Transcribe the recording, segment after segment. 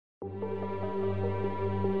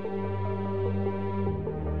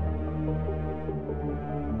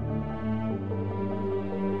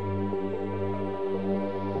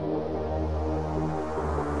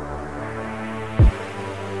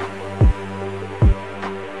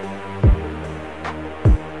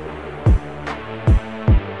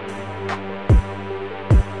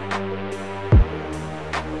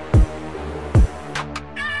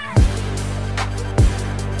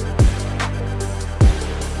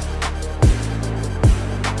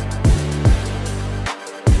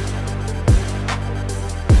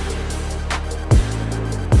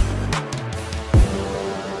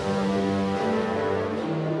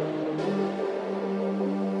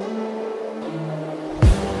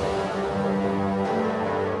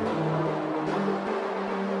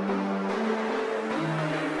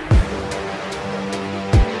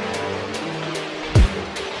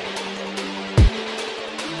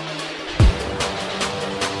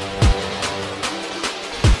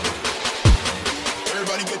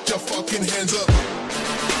talking, hands up.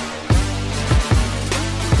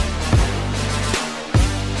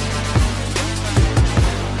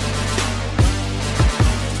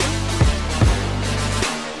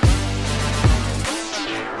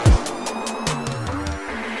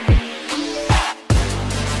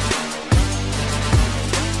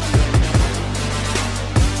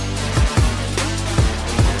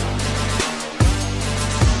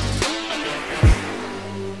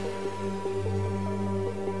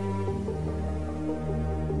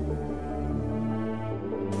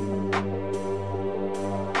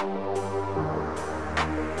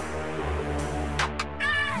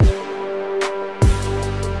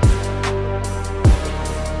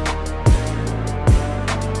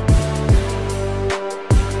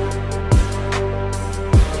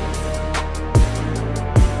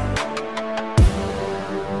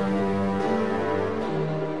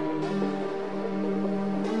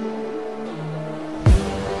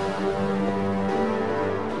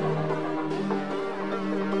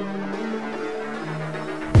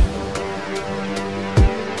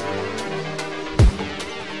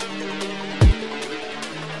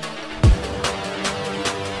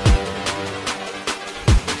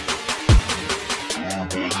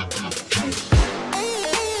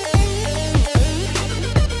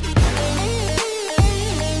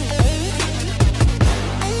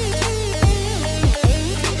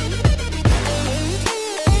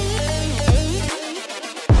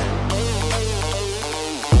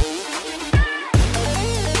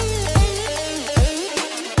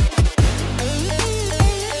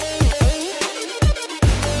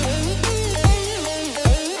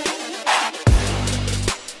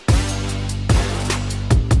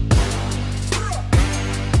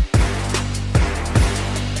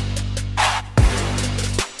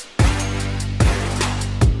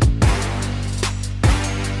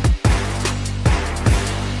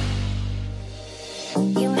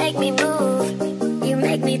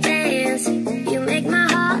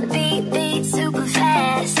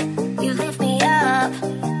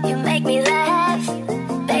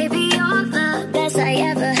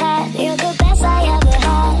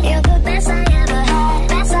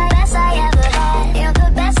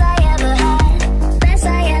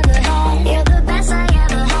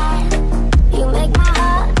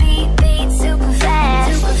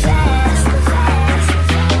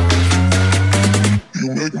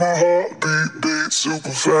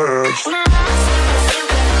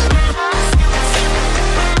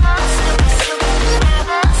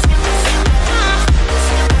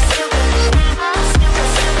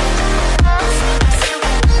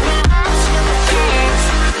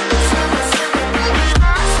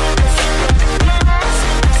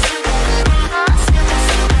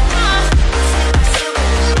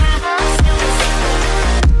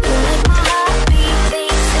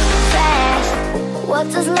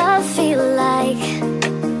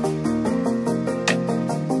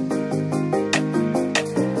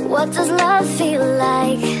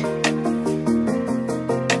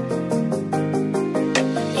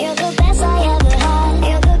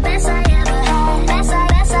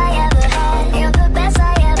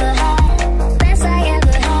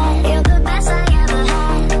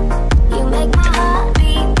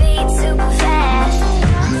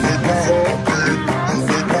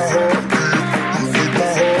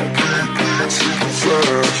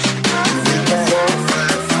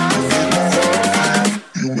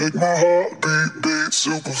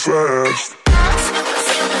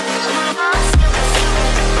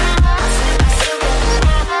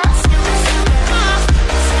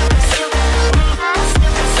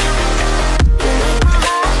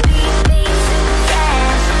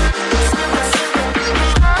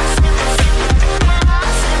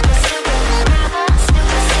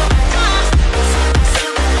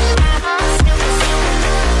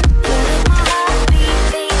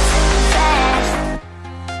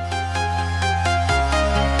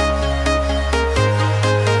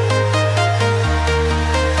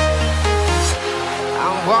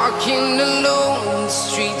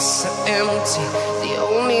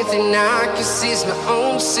 Tonight,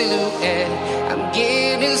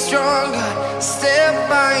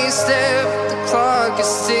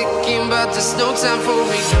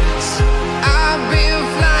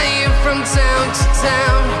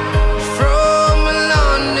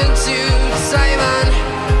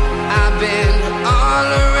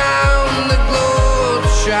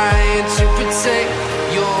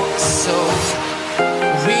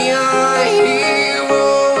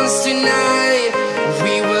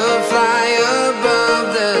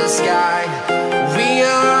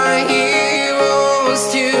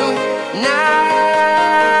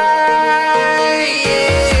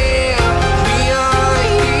 yeah.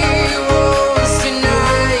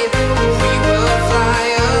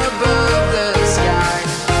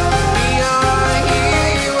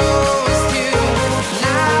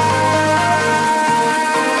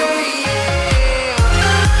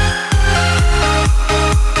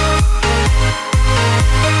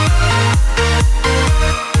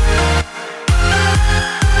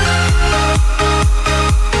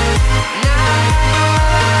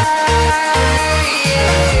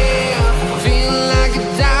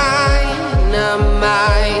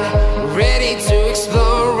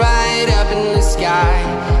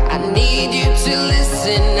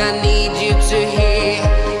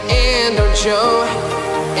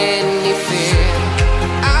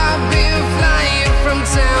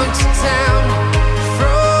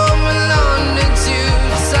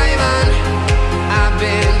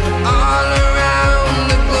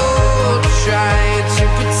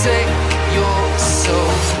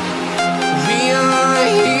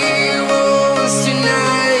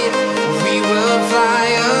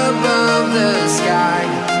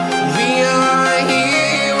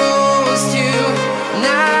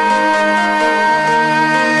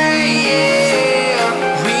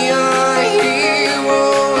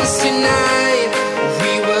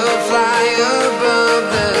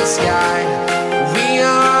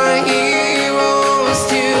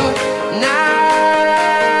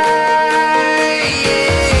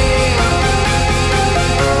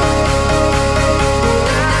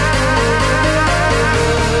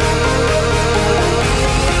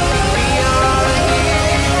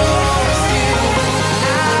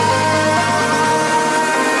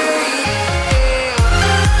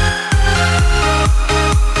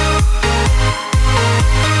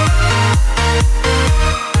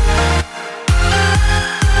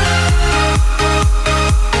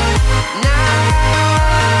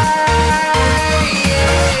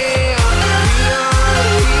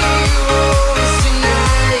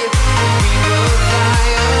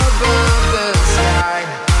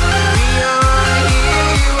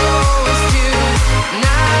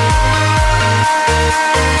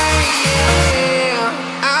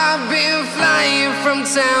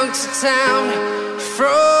 town to town,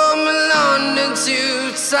 from London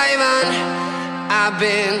to Taiwan. I've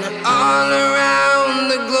been all around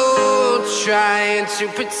the globe trying to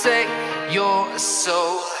protect your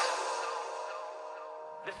soul.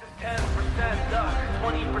 This is 10% luck,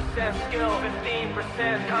 20% skill,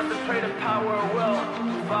 15% concentrated power of will,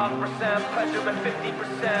 5% pleasure and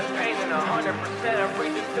 50% pain, and 100%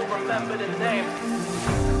 reason to remember the name.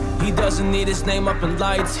 He doesn't need his name up in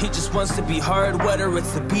lights, he just wants to be heard, whether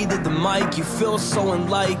it's the beat of the mic. You feel so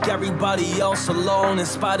unlike everybody else alone, in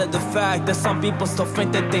spite of the fact that some people still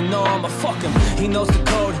think that they know him. But fuck him, he knows the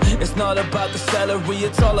code. It's not about the salary,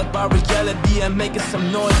 it's all about reality and making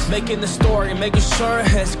some noise, making the story, making sure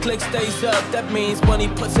his click stays up. That means when he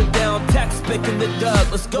puts it down, text picking it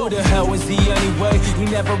up. Let's go. Who the hell is he anyway? He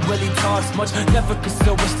never really talks much, never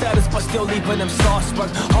concealed with status, but still leaving him sauce-struck.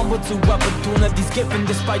 Humble to opportunities given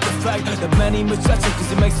despite the fact that many reject him, cause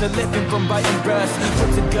he makes a living from writing breasts.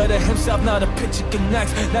 Put together himself, now the picture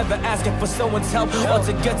connects, never asking for someone's help or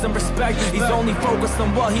to get some respect. He's only focused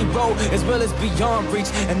on what he wrote, his will is beyond reach,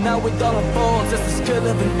 and now it all unfolds as the skill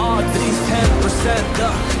of an artist. He's 10%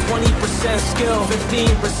 luck, 20% skill,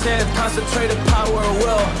 15% concentrated power of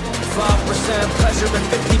will, 5% pleasure and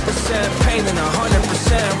 50% pain, and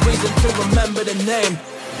 100% reason to remember the name.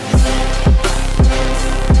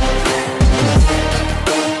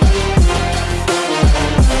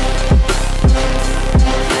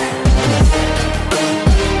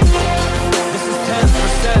 This is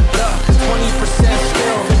 10% luck, 20%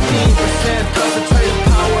 skill, 15% concentrated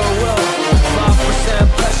power of will, 5%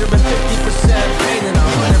 pleasure and 50% pain, and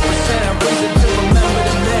 100% reason to remember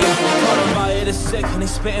the name. Caught him by it is sick and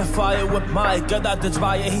he's spitting fire with Mike. Got out the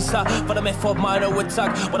dryer, he's hot, but I'm in for minor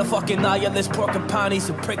attack. What a fucking nihilist, porcupine, he's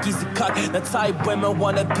a prick, he's a cuck. The type women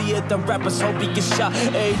wanna be it, the rappers hope he gets shot.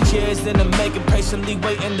 8 years in the making, patiently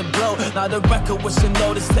waiting to blow. Now the record with your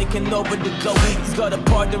notice taking over the go. He's got a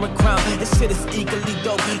partner and crown, his shit is equally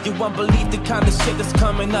dope. You won't believe the kind of shit that's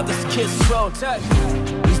coming out this kid's throat.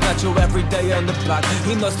 He's not your everyday on the block,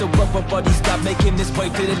 he knows the work, but he's got making his way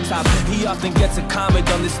to the top. He often gets a comment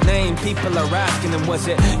on his name, people are asking him, was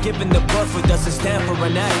it given the birth or does it stand for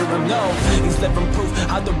an acronym? No, he's living proof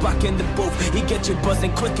how to rock in the booth. He get you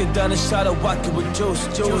buzzing quicker than a shot of vodka with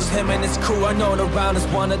juice. Him and his crew are known around as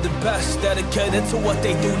one of the best, dedicated to what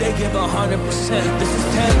they do, they give 100%. This is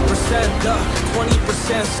 10% luck,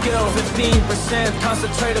 20% skill, 15%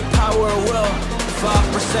 concentrated power of will,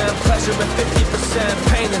 5% pleasure and 50%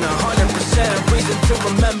 pain, and 100% reason to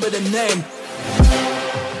remember the name.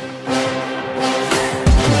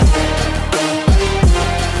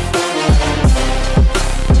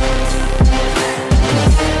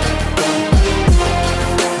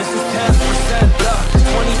 This is 10% luck,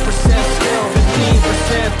 20% skill,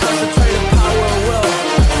 15% concentrated power of will,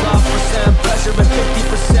 5% pleasure and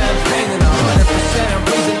 50% pain, and 100%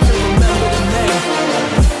 reason to remember the name.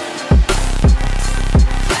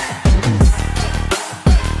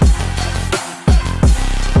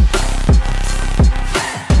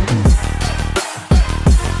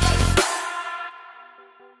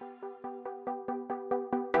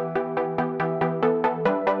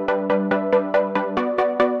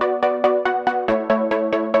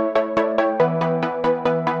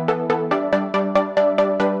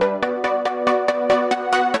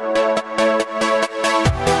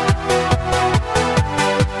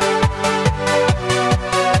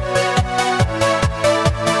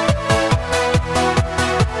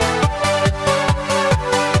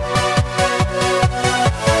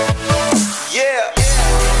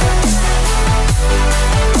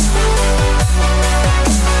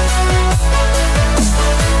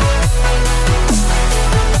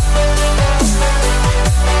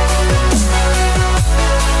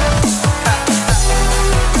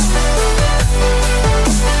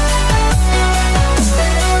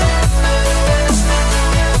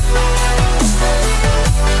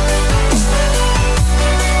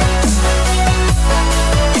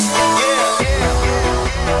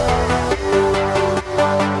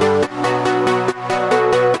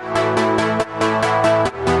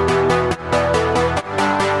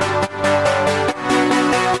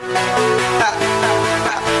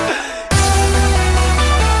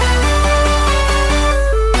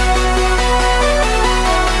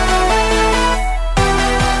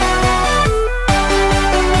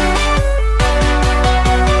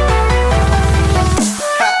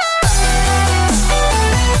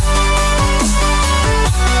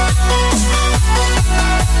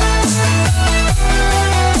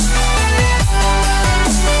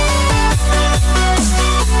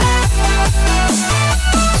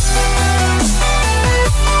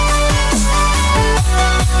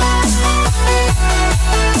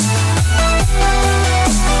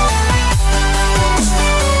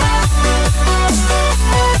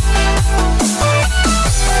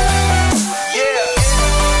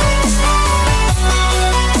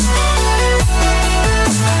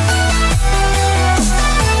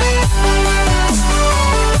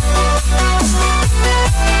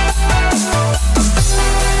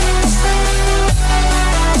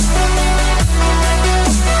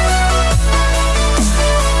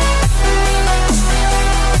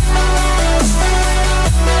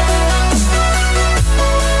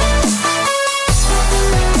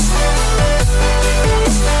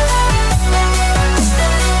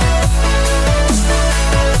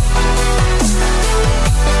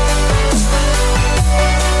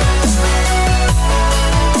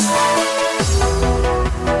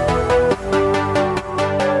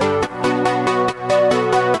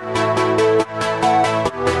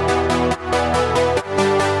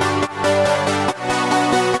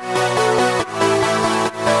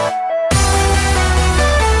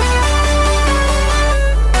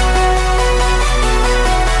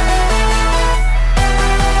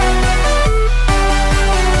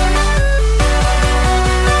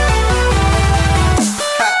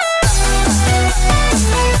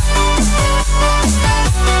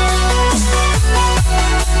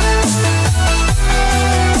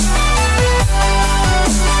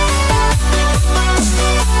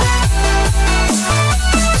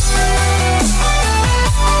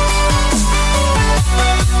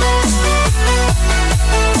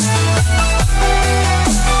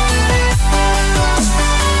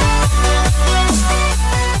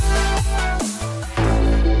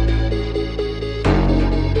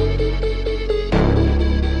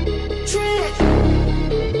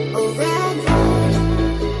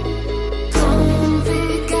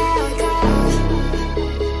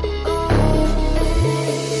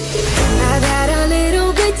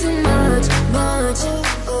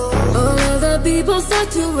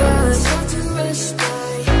 start to rush.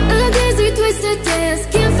 A dizzy twisted dance,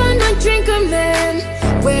 can't find my drink or man.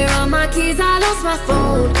 Where are my keys? I lost my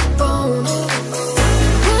phone.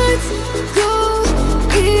 What's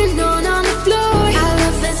going on the floor? I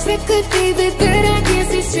love this record, baby, but I can't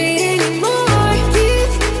see straight anymore.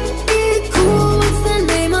 Keep it cool, what's the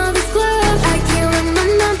name of this club? I can't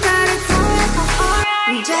remember, but it's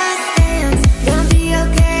alright. Just dance, gonna be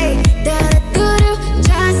okay. Da-da-do-do,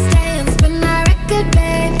 just dance, spin my record,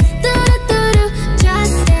 babe. Da-da-do-do,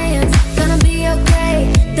 just dance, gonna be okay.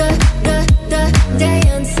 Dance,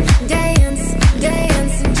 dance,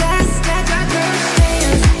 dance, just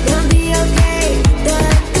dance, gonna be okay.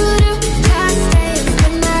 Da-da-do-do, just dance,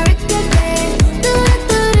 spin my record, babe.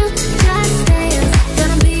 Da-da-do-do, just dance,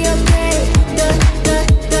 gonna be okay.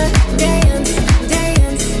 Dance,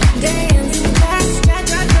 dance, dance,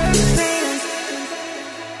 just dance.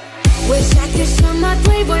 Wish I could show my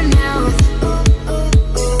Playboy mouth.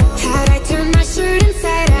 How'd I turn my shirt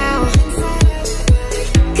inside out?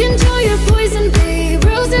 Control your poison, babe.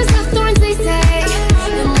 Roses have thorns, they say,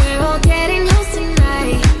 and we're all getting close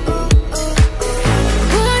tonight.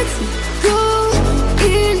 What's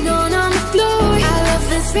going on the floor? I love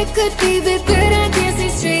this record, baby, but I can't see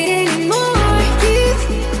straight anymore. Keep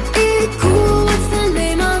it cool, what's the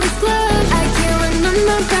name of this club? I can't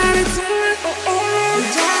remember, but it's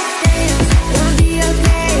just dance, gonna be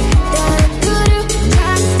okay. Da-da-do-do,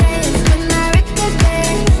 just dance, spin my record,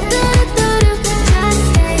 babe. Da-da-do-do, just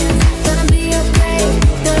dance, gonna be okay.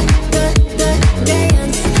 Dance,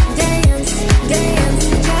 dance, dance,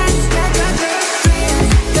 just dance,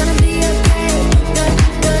 gonna be okay.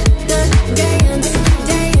 Dance, dance,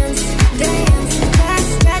 dance,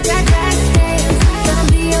 just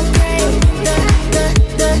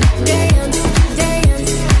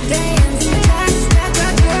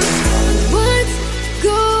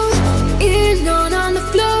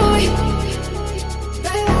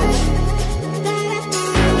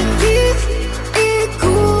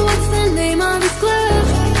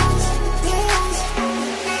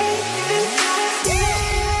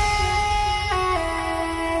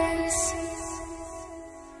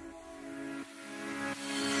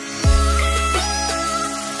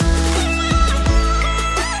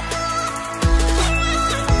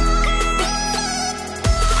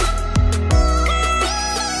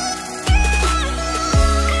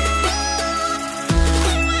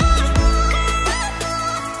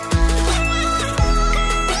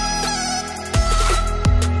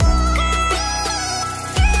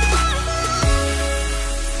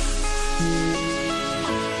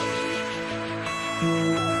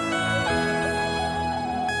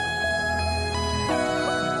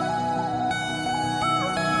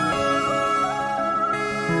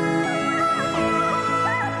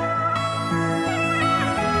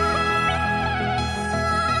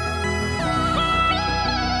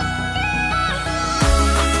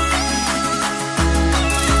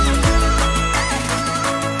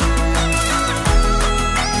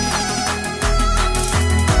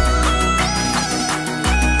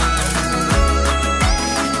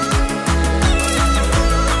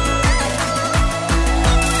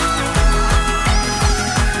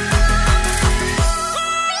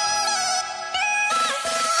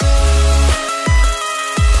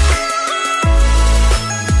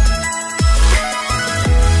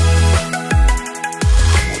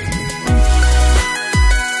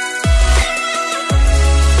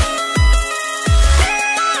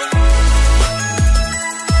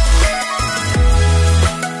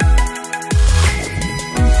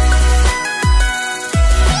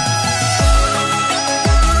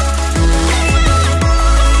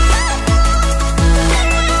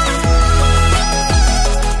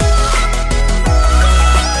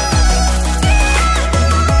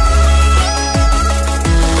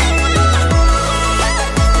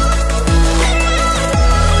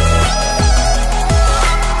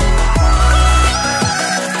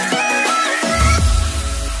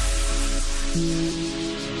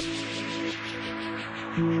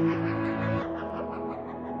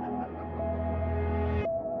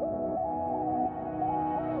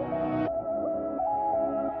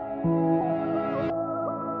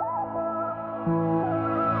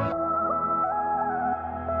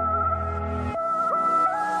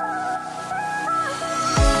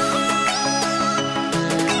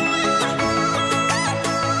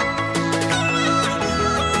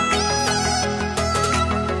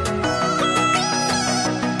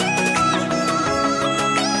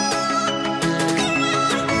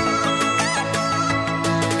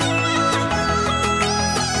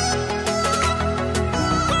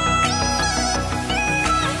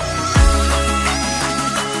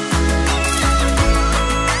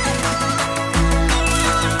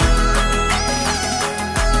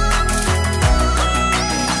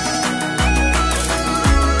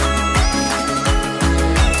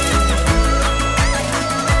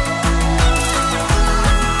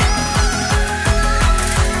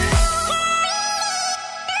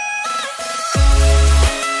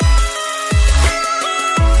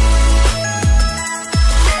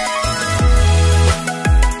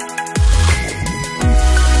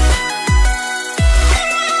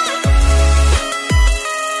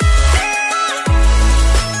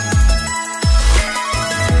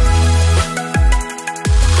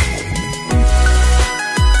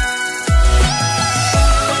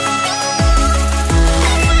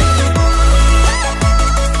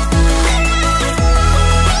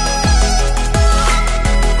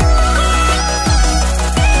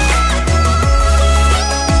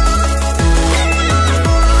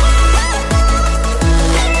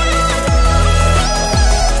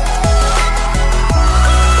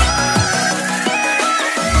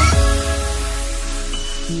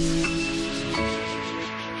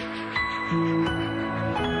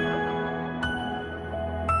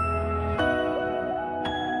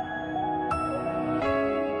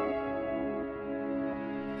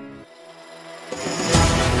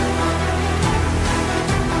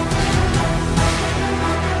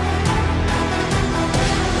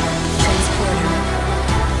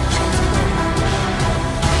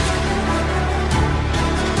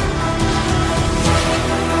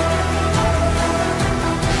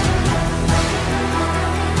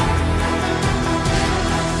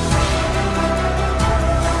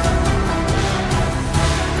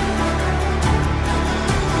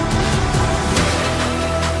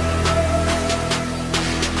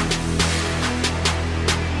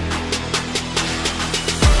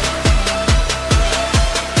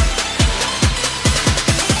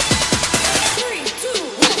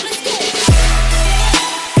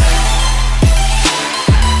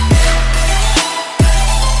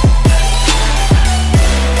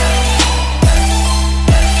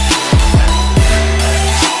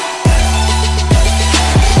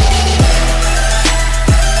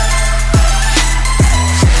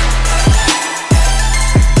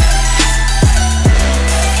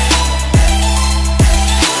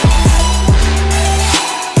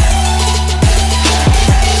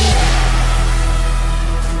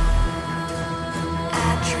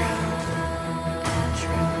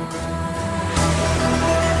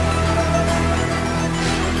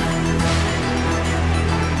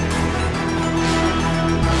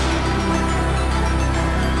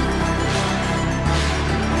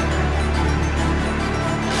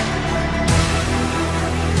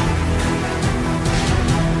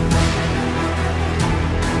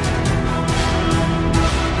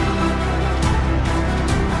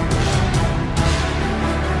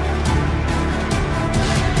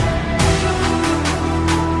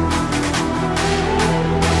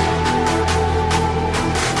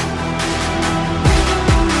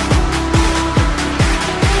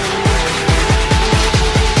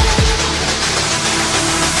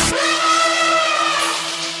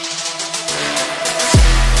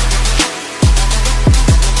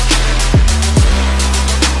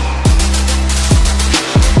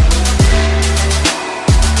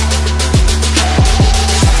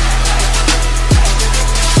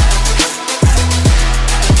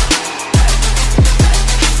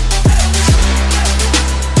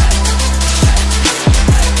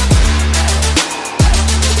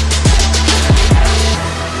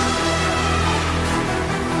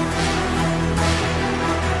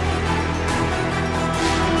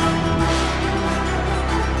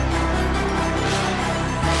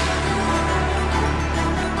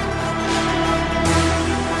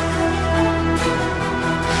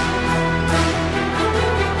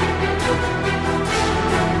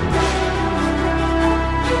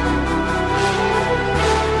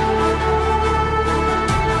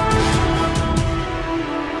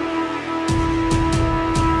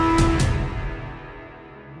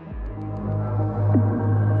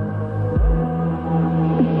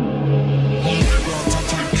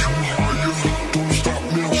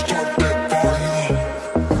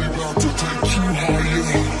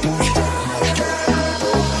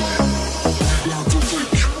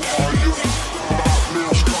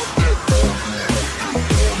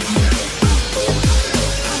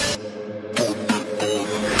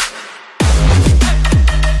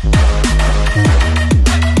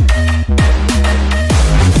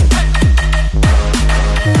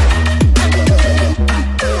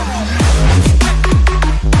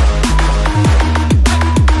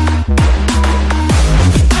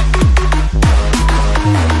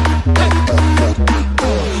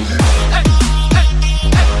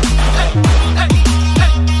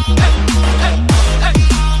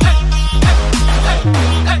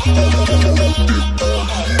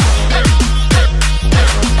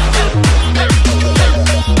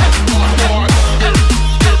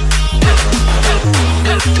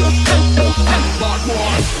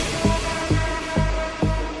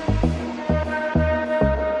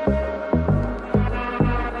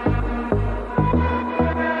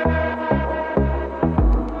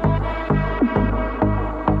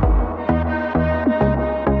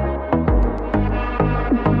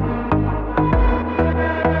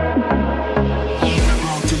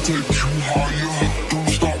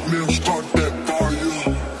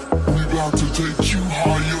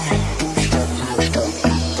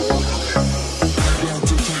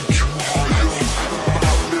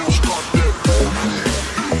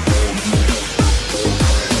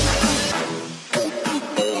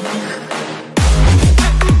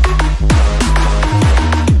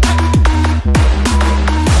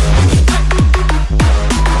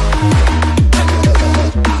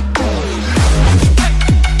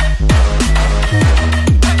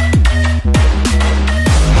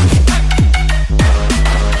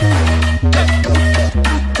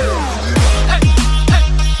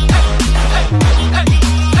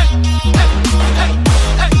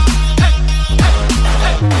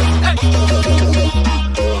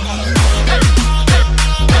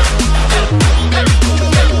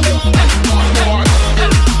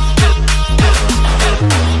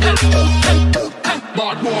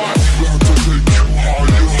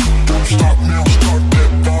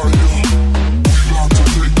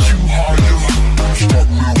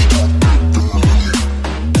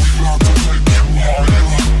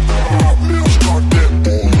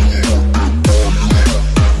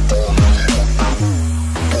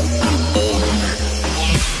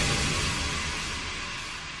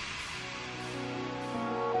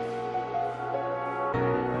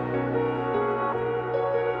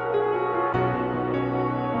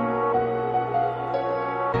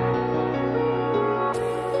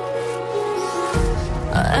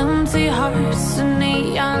empty hearts and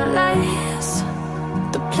neon lights.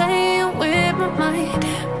 They're playing with my mind.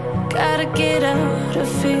 Gotta get out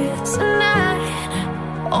of here tonight.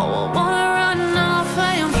 Oh, I wanna run off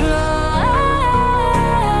and fly.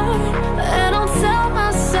 And I'll tell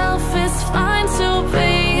myself it's fine to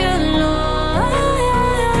be alone,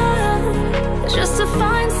 just to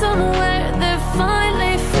find somewhere that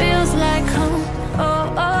finally feels like home. Oh,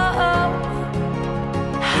 oh, oh.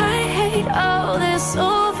 I hate all this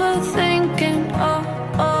overthinking. Oh,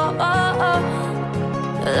 oh, oh, oh.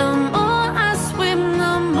 The more I swim,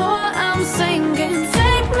 the more I'm sinking.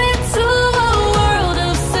 Take me to a world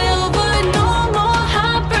of silver. No more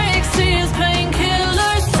heartbreaks, tears,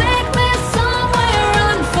 painkillers. Take me somewhere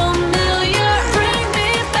unfamiliar. Bring me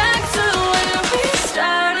back to where we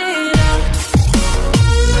started out.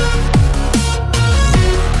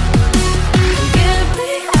 Get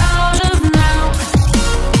me out of now,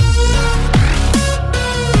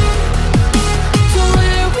 to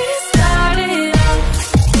where we started out.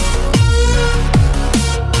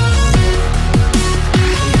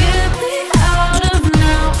 Get me out of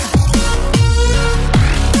now,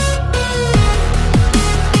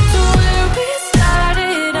 to where we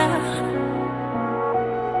started out.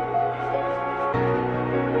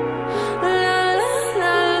 La la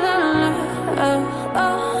la la la, oh,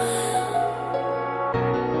 oh.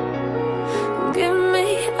 Get me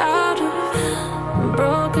out of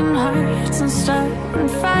broken hearts and starting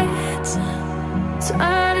fights,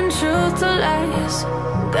 turning truth to lies.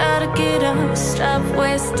 Gotta get up, stop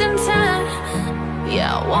wasting time.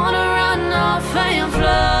 Yeah, I wanna run off and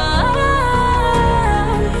fly.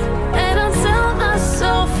 And I'll tell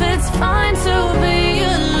myself it's fine to be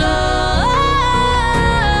alone,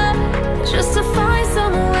 just to find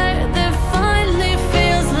somewhere that finally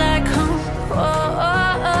feels like home. Oh,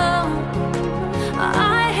 oh, oh.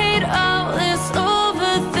 I hate all this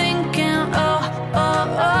overthinking. Oh, oh,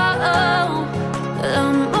 oh, oh. The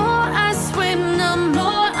more I swim, the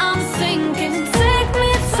more I'm sinking. Take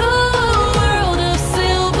me to a world of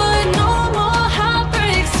silver. No more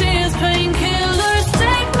heartbreaks, tears, painkillers.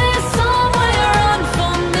 Take me somewhere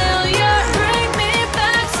unfamiliar. Bring me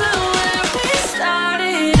back to where we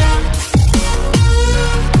started out.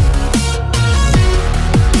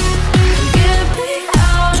 Get me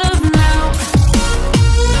out of now,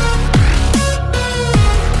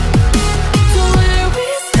 to where we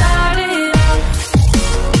started out.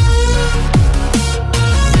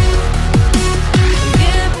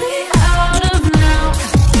 Get me out of now,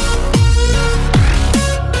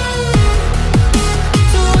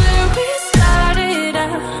 to where we started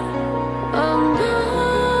out. Oh no,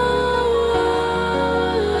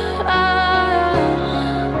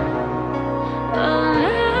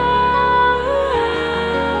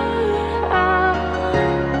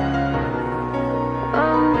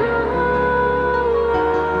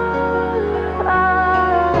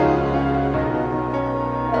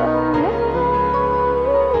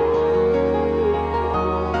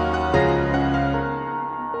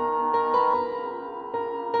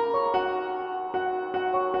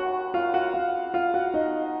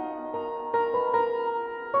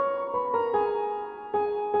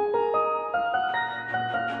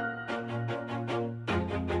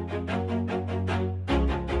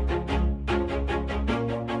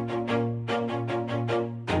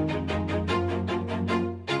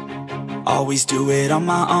 Always do it on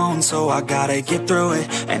my own, so I gotta get through it.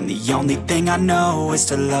 And the only thing I know is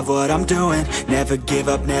to love what I'm doing. Never give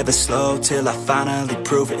up, never slow, till I finally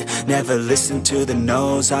prove it. Never listen to the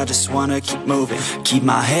no's, I just wanna keep moving. Keep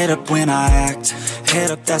my head up when I act,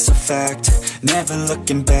 head up, that's a fact. Never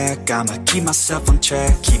looking back, I'ma keep myself on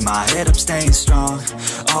track. Keep my head up, staying strong,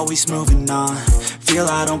 always moving on. Feel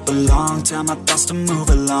I don't belong, tell my thoughts to move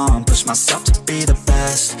along. Push myself to be the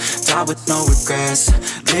best, die with no regrets.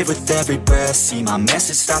 Live with every breath, see my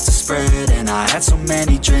message start to spread. And I had so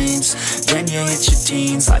many dreams, then you hit your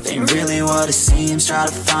teens. Life ain't really what it seems, try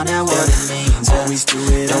to find out what it means. Always do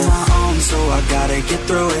it on my own, so I gotta get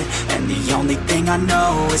through it. And the only thing I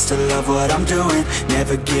know is to love what I'm doing.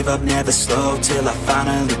 Never give up, never slow, till I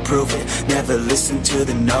finally prove it. Never listen to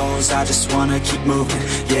the no's, I just wanna keep moving.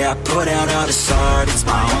 Yeah, I put out all this art, it's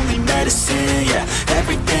my only medicine. Yeah,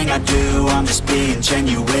 everything I do, I'm just being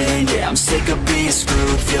genuine. Yeah, I'm sick of being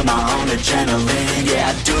screwed, feel my own adrenaline. Yeah,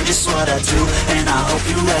 I do just what I do, and I hope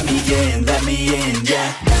you let me in,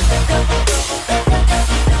 yeah.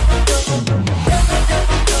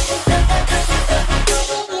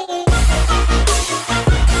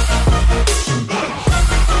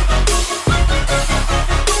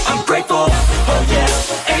 I'm grateful, oh yeah,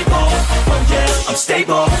 able, oh yeah, I'm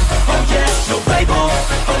stable, oh yeah, no label,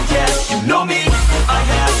 oh yeah, you know me, I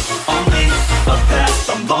have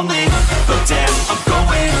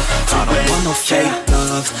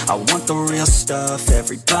love, I want the real stuff.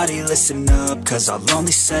 Everybody listen up, cause I'll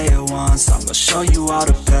only say it once. I'm gonna show you all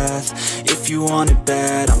the path. If you want it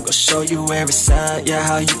bad, I'm gonna show you where it's at. Yeah,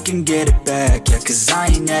 how you can get it back. Yeah, cause I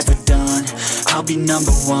ain't never done. I'll be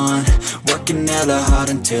number one, working hella hard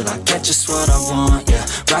until I get just what I want. Yeah,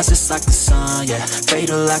 rises like the sun, yeah,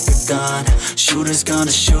 fatal like a gun. Shooters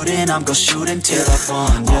gonna shoot and I'm gonna shoot until I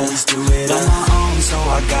won. Yeah, always do it on my own, so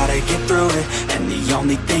I gotta get through it. And the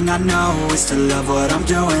only thing I know is to love what I'm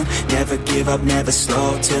doing. Never give up, never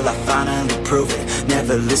slow, till I finally prove it.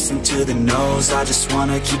 Never listen to the no's, I just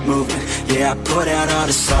wanna keep moving. Yeah, I put out all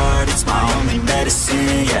this art, it's my only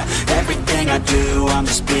medicine. Yeah, everything I do, I'm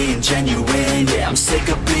just being genuine. Yeah, I'm sick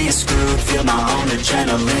of being screwed, feel my own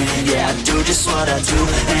adrenaline. Yeah, I do just what I do,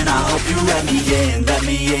 and I hope you let me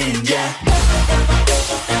in, yeah.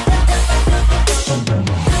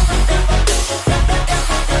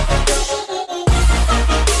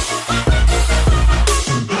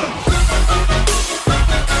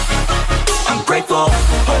 Grateful,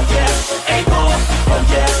 oh yeah, able, oh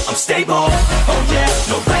yeah, I'm stable, oh yeah,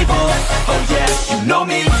 no label, oh yeah, you know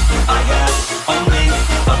me, I have only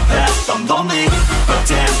a path, I'm lonely, but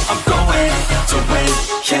damn, I'm going to win,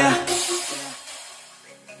 yeah.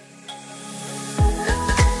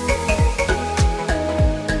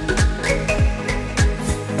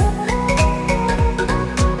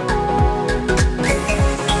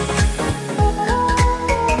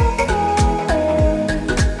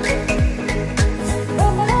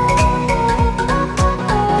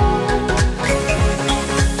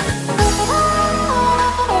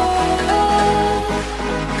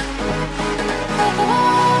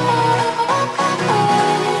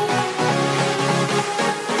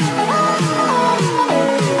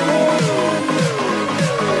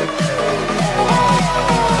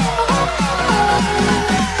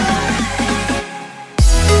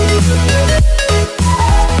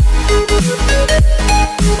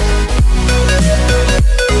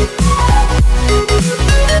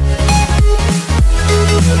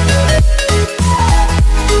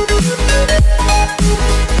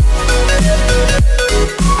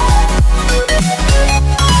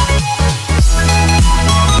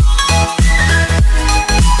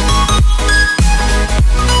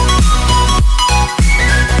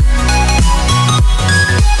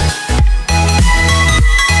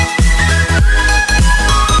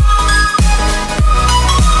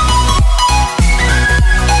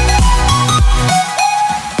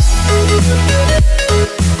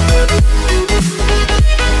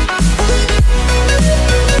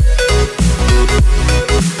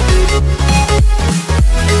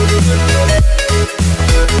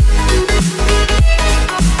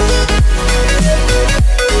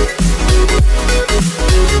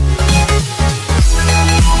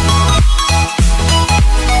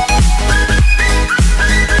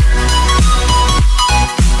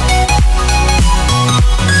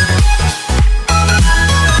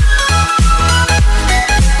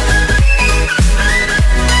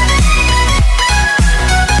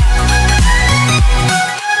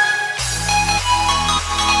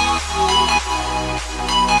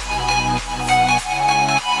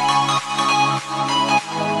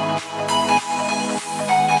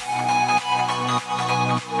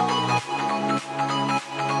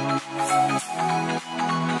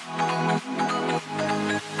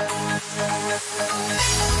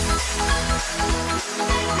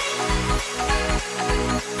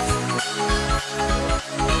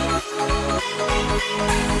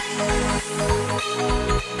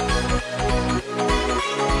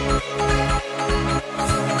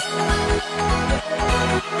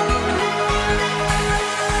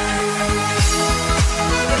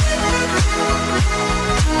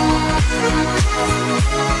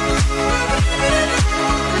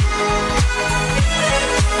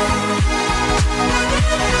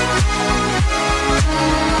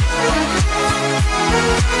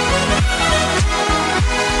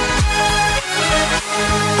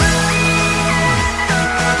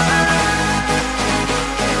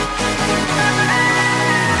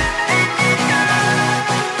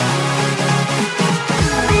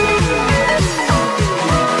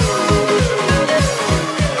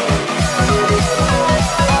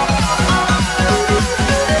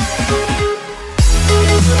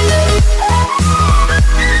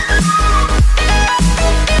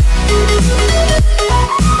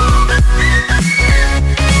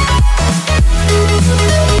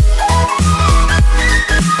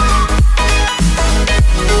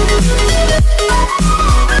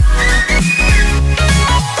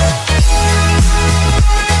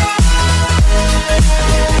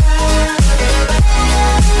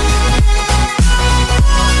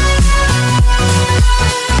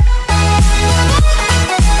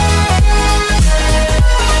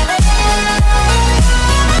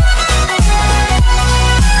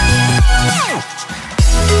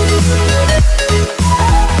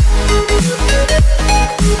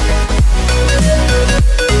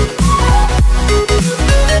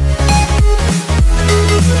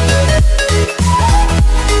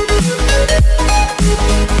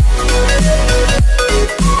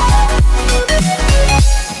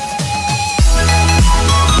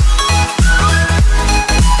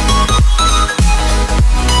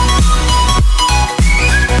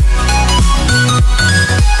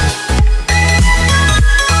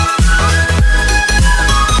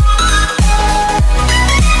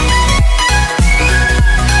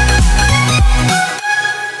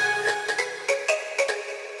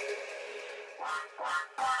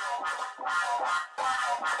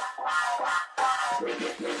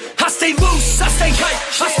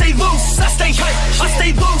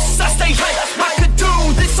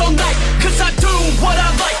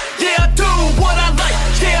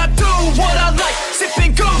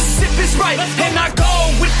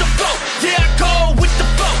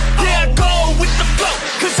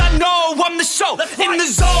 So, in the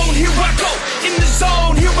zone, here I go. In the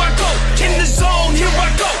zone, here I go. In the zone, here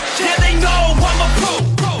I go. Yeah, they know I'm a pro.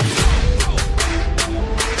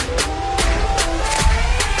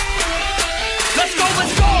 Let's go,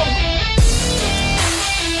 let's go.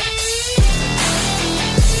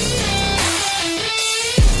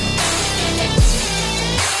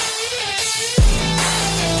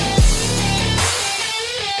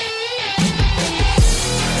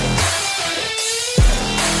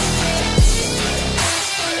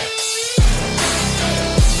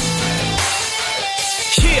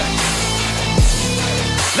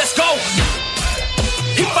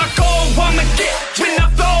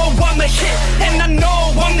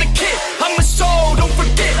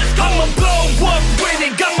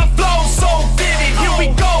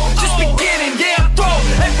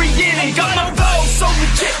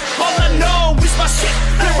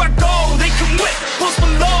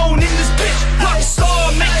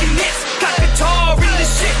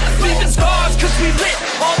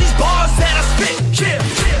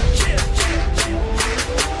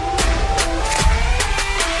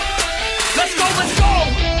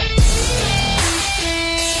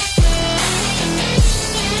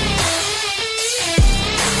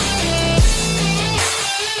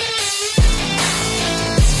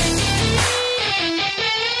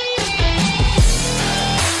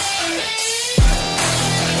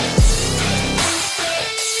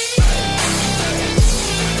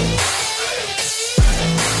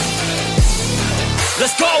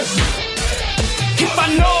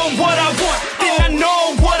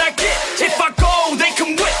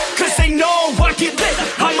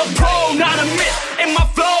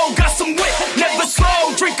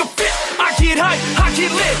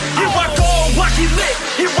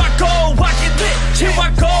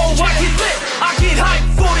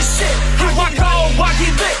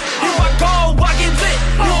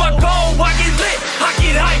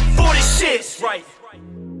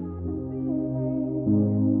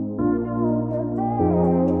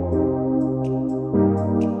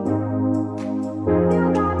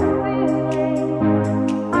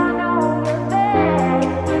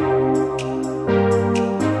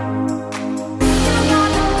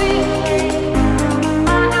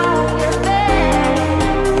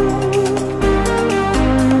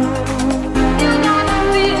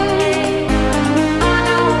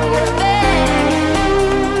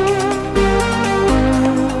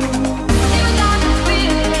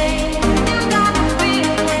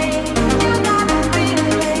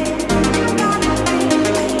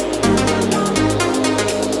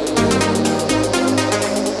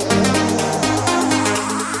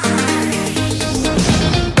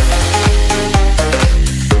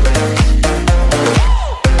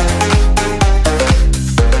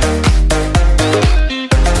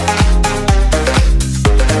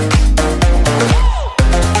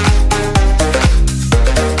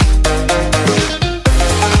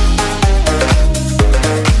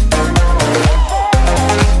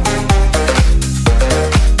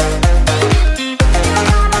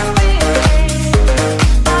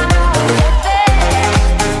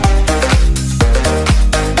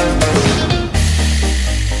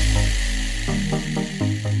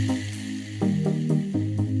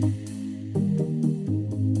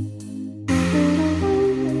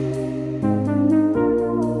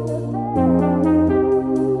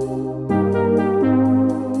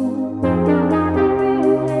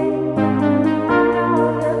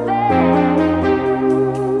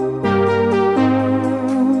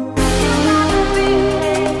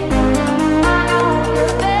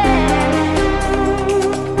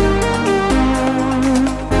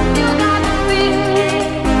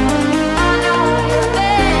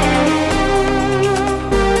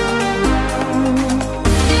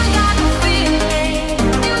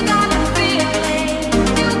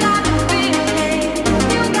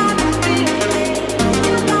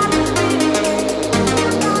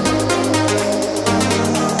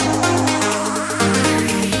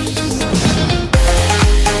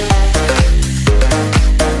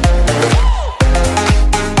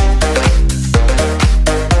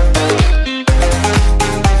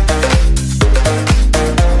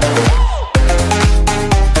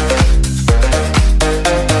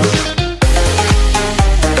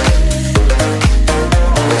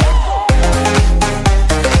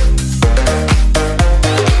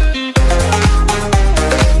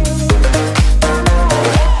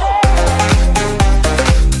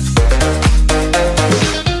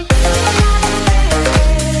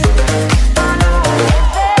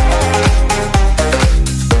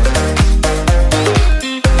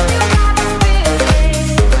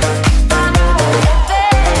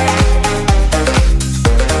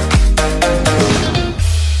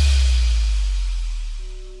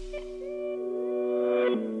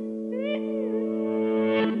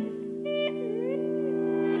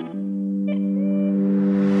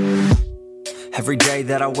 Every day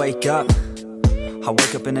that I wake up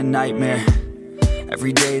in a nightmare.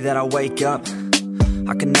 Every day that I wake up,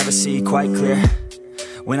 I can never see quite clear.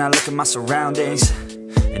 When I look at my surroundings,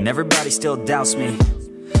 and everybody still doubts me,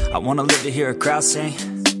 I wanna live to hear a crowd sing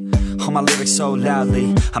all my lyrics so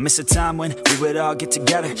loudly. I miss a time when we would all get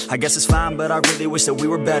together. I guess it's fine, but I really wish that we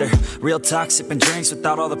were better. Real talk, sipping drinks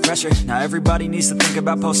without all the pressure. Now everybody needs to think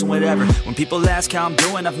about posting whatever. When people ask how I'm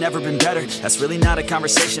doing, I've never been better. That's really not a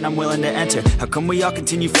conversation I'm willing to enter. How come we all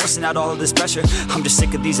continue forcing out all of this pressure? I'm just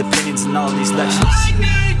sick of these opinions and all of these lectures. I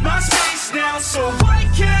need my space now so I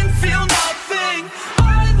can feel nothing.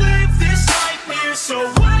 I live this nightmare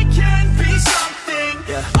so I can be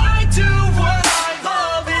something. I do what I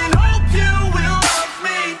love and hope you will love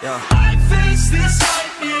me. I face this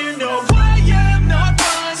nightmare, no I am not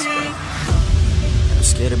running. I'm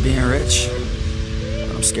scared of being rich,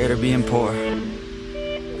 but I'm scared of being poor.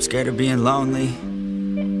 I'm scared of being lonely,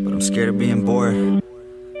 but I'm scared of being bored.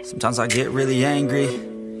 Sometimes I get really angry,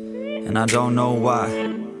 and I don't know why.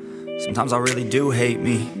 Sometimes I really do hate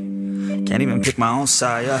me, can't even pick my own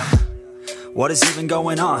side. What is even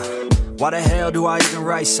going on? Why the hell do I even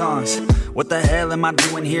write songs? What the hell am I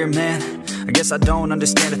doing here, man? I guess I don't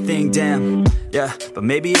understand a thing, damn. Yeah, but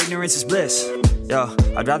maybe ignorance is bliss. Yo,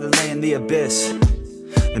 I'd rather lay in the abyss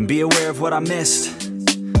than be aware of what I missed,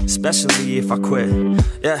 especially if I quit.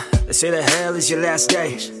 Yeah, they say that hell is your last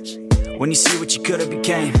day, when you see what you could have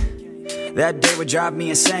became. That day would drive me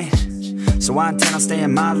insane, so I intend on staying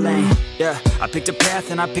in my lane. Yeah, I picked a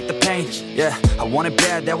path and I picked the pain. Yeah, I want it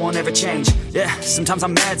bad, that won't ever change. Yeah, sometimes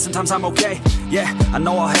I'm mad, sometimes I'm okay. Yeah, I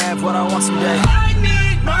know I'll have what I want someday. I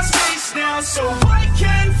need my space now so I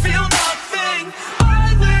can feel nothing.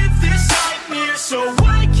 I live this nightmare so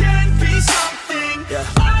I can be something.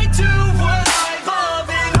 I do what I love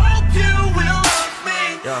and hope you will love me.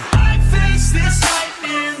 I face this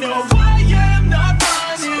nightmare, no I am not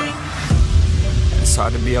running. It's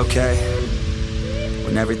hard to be okay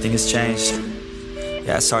when everything has changed.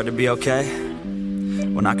 Yeah, it's hard to be okay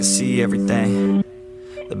when I can see everything.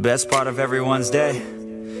 The best part of everyone's day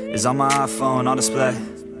is on my iPhone on display.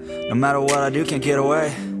 No matter what I do, can't get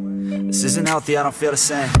away. This isn't healthy, I don't feel the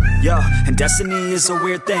same. Yo, and destiny is a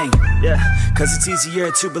weird thing. Yeah, cause it's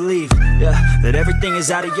easier to believe. Yeah, that everything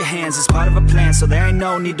is out of your hands. It's part of a plan, so there ain't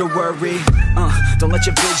no need to worry. Don't let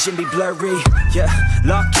your vision be blurry. Yeah,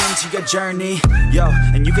 lock into your journey. Yo,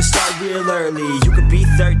 and you can start real early. You could be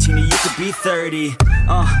 13 or you could be 30.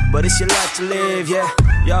 But it's your life to live, yeah.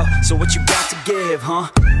 Yo, so what you got to give, huh?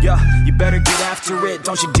 Yo, you better get after it.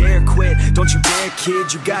 Don't you dare quit, don't you dare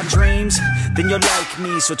kid. You got dreams, then you're like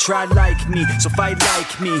me. So try like me, so fight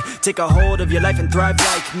like me. Take a hold of your life and thrive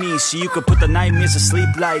like me, so you could put the nightmares to sleep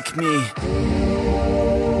like me.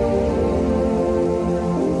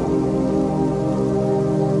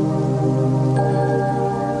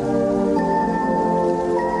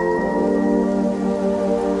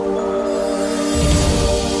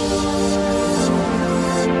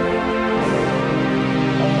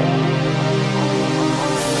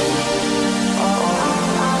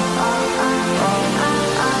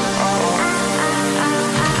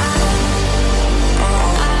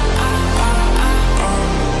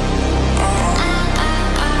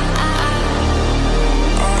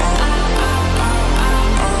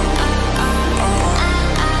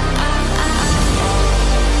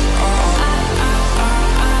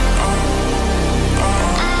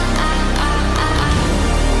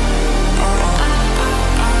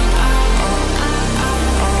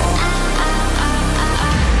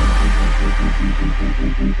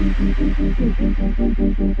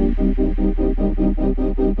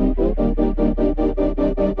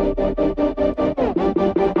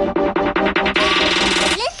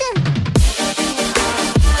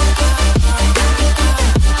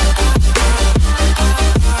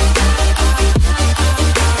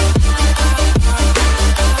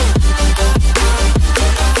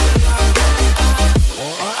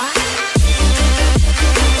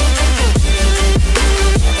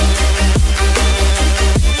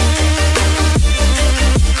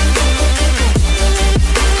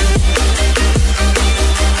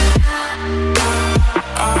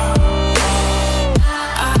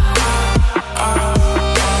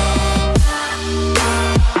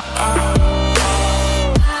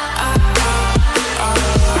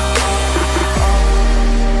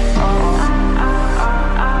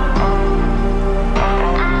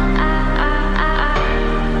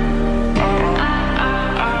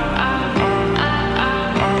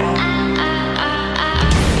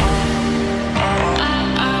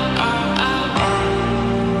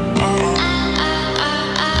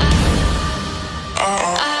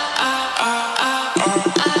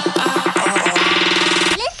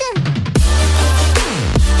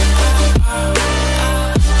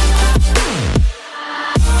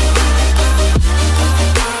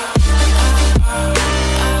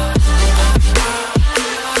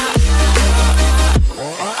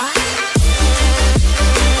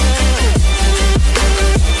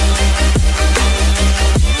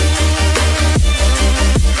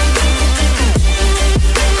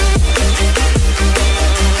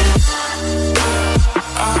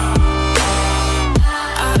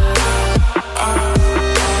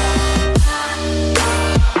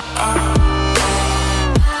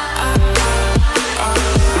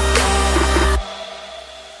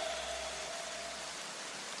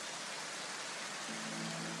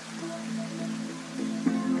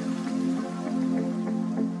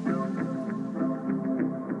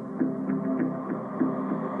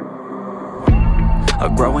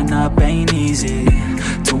 but growing up ain't easy.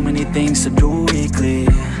 Too many things to do weekly,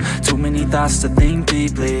 too many thoughts to think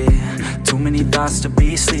deeply, too many thoughts to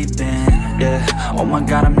be sleeping, yeah. Oh my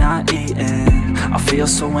God, I'm not eating, I feel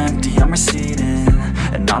so empty, I'm receding,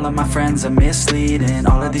 and all of my friends are misleading.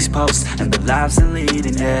 All of these posts and the lives they're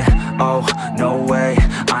leading, yeah. Oh, no way,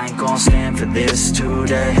 I ain't gon' stand for this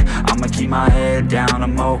today. I'ma keep my head down,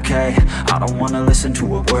 I'm okay. I don't wanna listen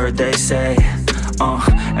to a word they say.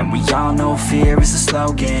 And we all know fear is a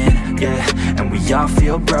slogan, yeah. And we all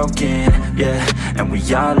feel broken, yeah. And we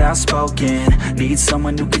all outspoken, need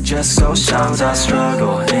someone who could just go. Sometimes I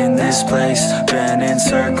struggle in this place, been in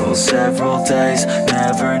circles several days,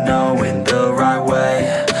 never knowing the right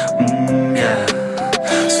way, yeah.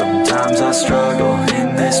 Sometimes I struggle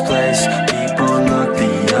in this place, people look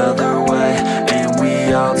the other way, and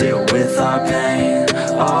we all deal with our pain,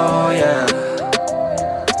 oh yeah.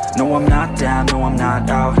 No, I'm not down, no, I'm not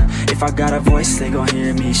out. If I got a voice, they gon'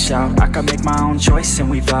 hear me shout. I can make my own choice and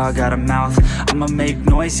we've all got a mouth. I'ma make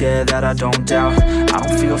noise, yeah, that I don't doubt. I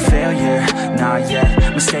don't feel failure, not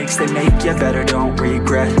yet. Mistakes they make, yeah, better don't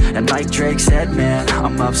regret. And like Drake said, man,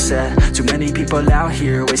 I'm upset. Too many people out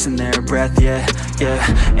here wasting their breath, yeah, yeah.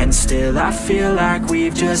 And still I feel like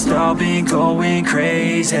we've just all been going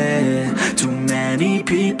crazy. Too many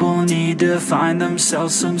people need to find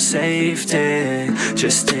themselves some safety.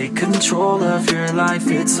 Just take control of your life,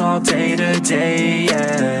 it's all day to day,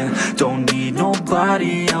 yeah. Don't need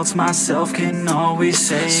nobody else, myself can always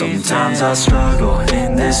save. Sometimes I struggle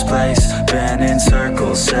in this place, been in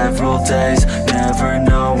circles several days, never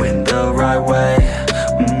knowing the right way,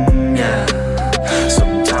 yeah.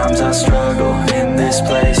 Sometimes I struggle in this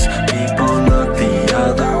place, people look the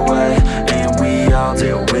other way, and we all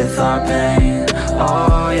deal with our pain,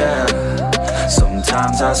 oh yeah.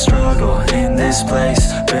 Sometimes I struggle in this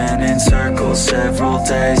place, been in circles several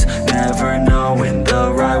days, never knowing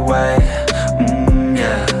the right way,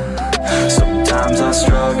 yeah. Sometimes I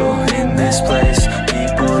struggle in this place,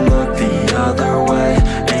 people look the other way,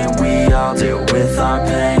 and we all deal with our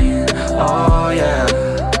pain, oh yeah.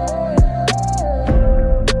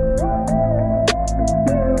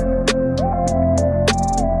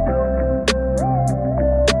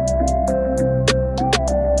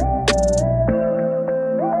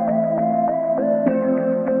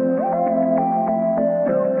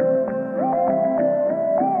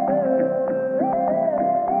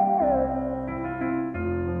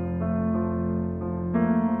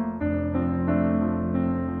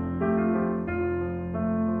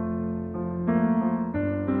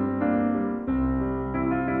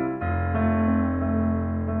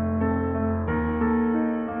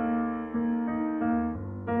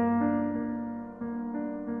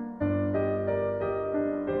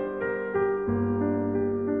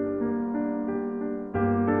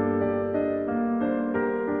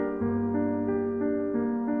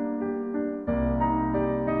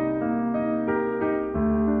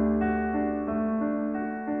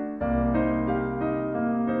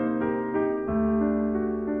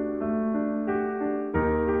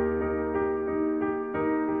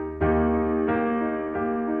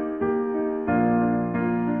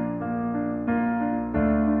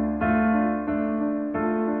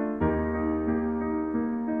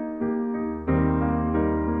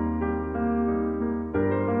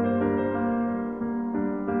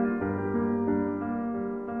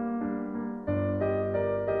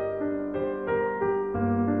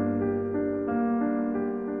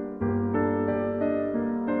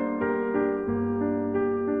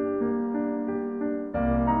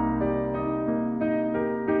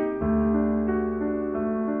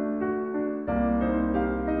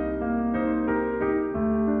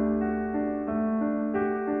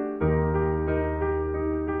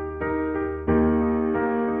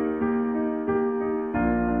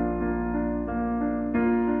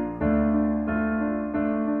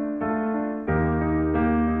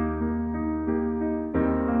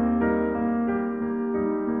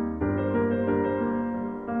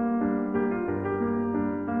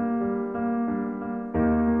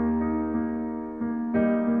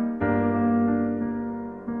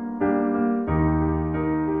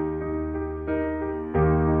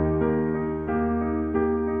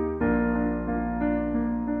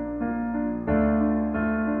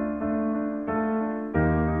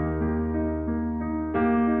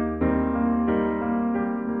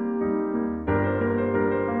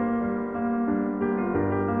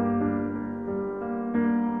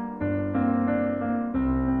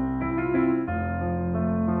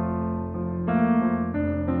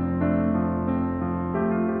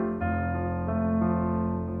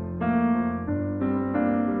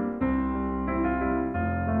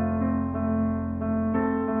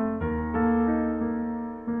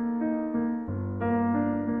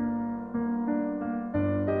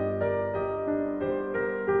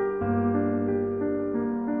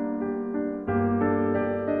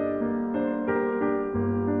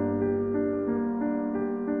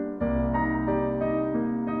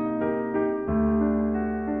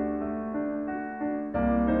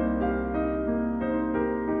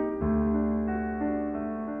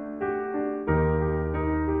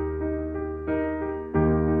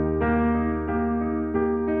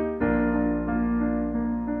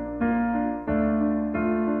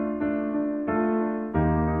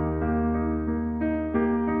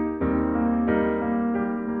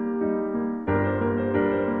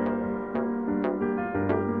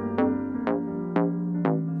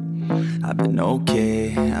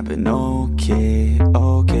 okay, I've been okay,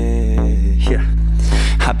 okay, yeah.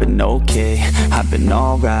 I've been okay, I've been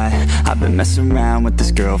alright. I've been messing around with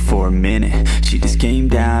this girl for a minute. She just came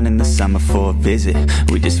down in the summer for a visit.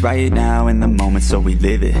 We just right now in the moment, so we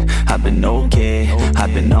live it. I've been okay,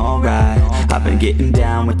 I've been alright. I've been getting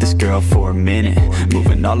down with this girl for a minute.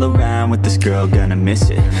 Moving all around with this girl, gonna miss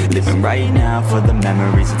it. Living right now for the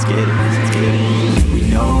memories, let's get it, let's get it. We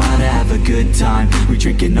know how to have a good time. We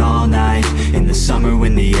drinking all night in the summer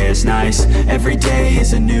when the air's nice. Every day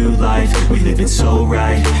is a new life, we live it so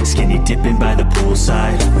right. Skinny dipping by the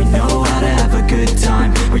poolside. We know how to have a good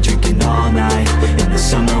time. We're drinking all night in the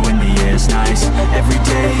summer when the air's nice. Every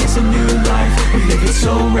day is a new life, we live it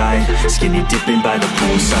so right. Skinny dipping by the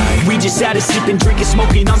poolside. We just out of sleeping, drinking,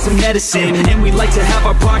 smoking on some medicine. And we like to have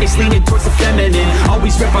our parties leaning towards the feminine.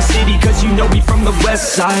 Always rep our city cause you know we from the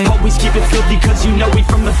west side. Always keep it filthy cause you know we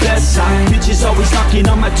from the best side. Bitches always knocking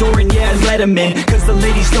on my door and yeah, let them in. Cause the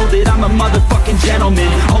ladies know that I'm a motherfucking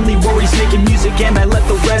gentleman. Only worries making music and I let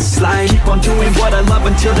the rest slide. Keep on doing what I love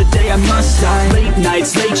until the day I must die. Late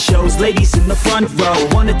nights, late shows, ladies in the front row.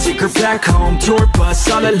 Wanna take her back home, tour bus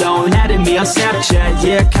all alone. Adding me on Snapchat,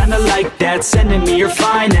 yeah, kinda like that. Sending me your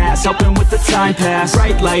fine ass, helping with the time pass.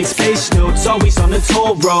 Bright lights, face notes, always on the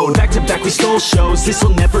toll road. Back to back we stole shows, this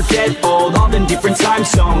will never get old. All in different time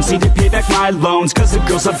zones, need to pay back my loans. Cause the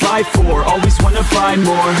girls I buy for, always wanna buy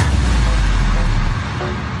more.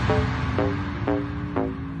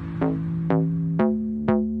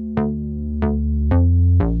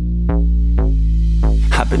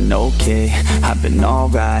 I've been okay, I've been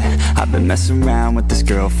alright. I've been messing around with this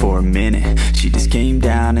girl for a minute. She just came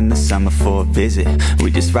down in the summer for a visit.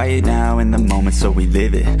 We just right now in the moment, so we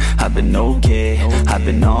live it. I've been okay, I've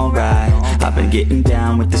been alright. I've been getting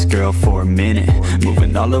down with this girl for a minute.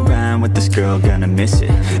 Moving all around with this girl, gonna miss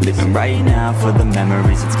it. Living right now for the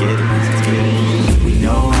memories, let's get it, let's get it. We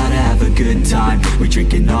know how to have a good time. We're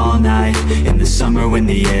drinking all night in the summer when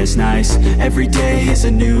the air's nice. Every day is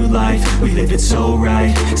a new life, we live it so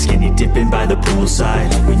right. Skinny dipping by the poolside.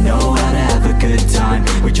 We know how to have a good time.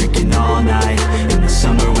 We're drinking all night in the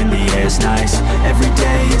summer when the air's nice. Every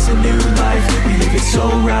day is a new life, we live it so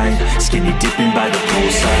right. Skinny dipping by the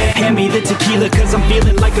poolside. Hand me the tequila cause I'm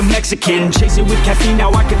feeling like a Mexican. Chasing with caffeine,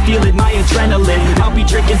 now I can feel it, my adrenaline. I'll be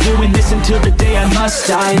drinking, doing this until the day I must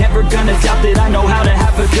die. Never gonna doubt that I know how to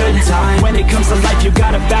have a good time. When it comes to life, you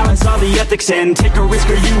gotta balance all the ethics and take a risk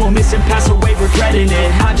or you will miss and pass away regretting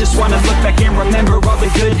it. I just wanna look back and remember all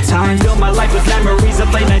the good times. Fill my life with memories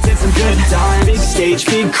of late nights and some good times. Big stage,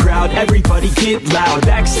 big crowd, everybody get loud.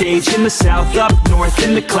 Backstage in the south, up north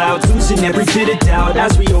in the clouds. Losing every bit of doubt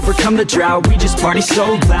as we overcome the drought. We just party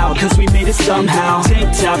so loud cause we made it somehow.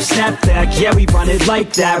 Tank top, snap back, yeah we run it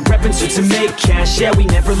like that. Reppin' suits to make cash, yeah we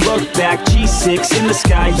never look back. G6 in the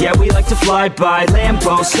sky, yeah we like to fly by.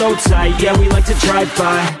 Lambo so tight, yeah we like to drive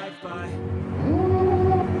by.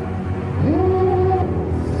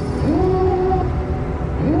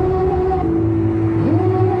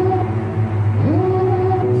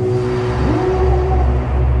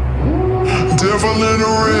 Devil in a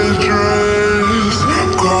red dress,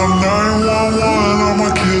 call 911, I'm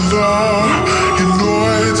a killer.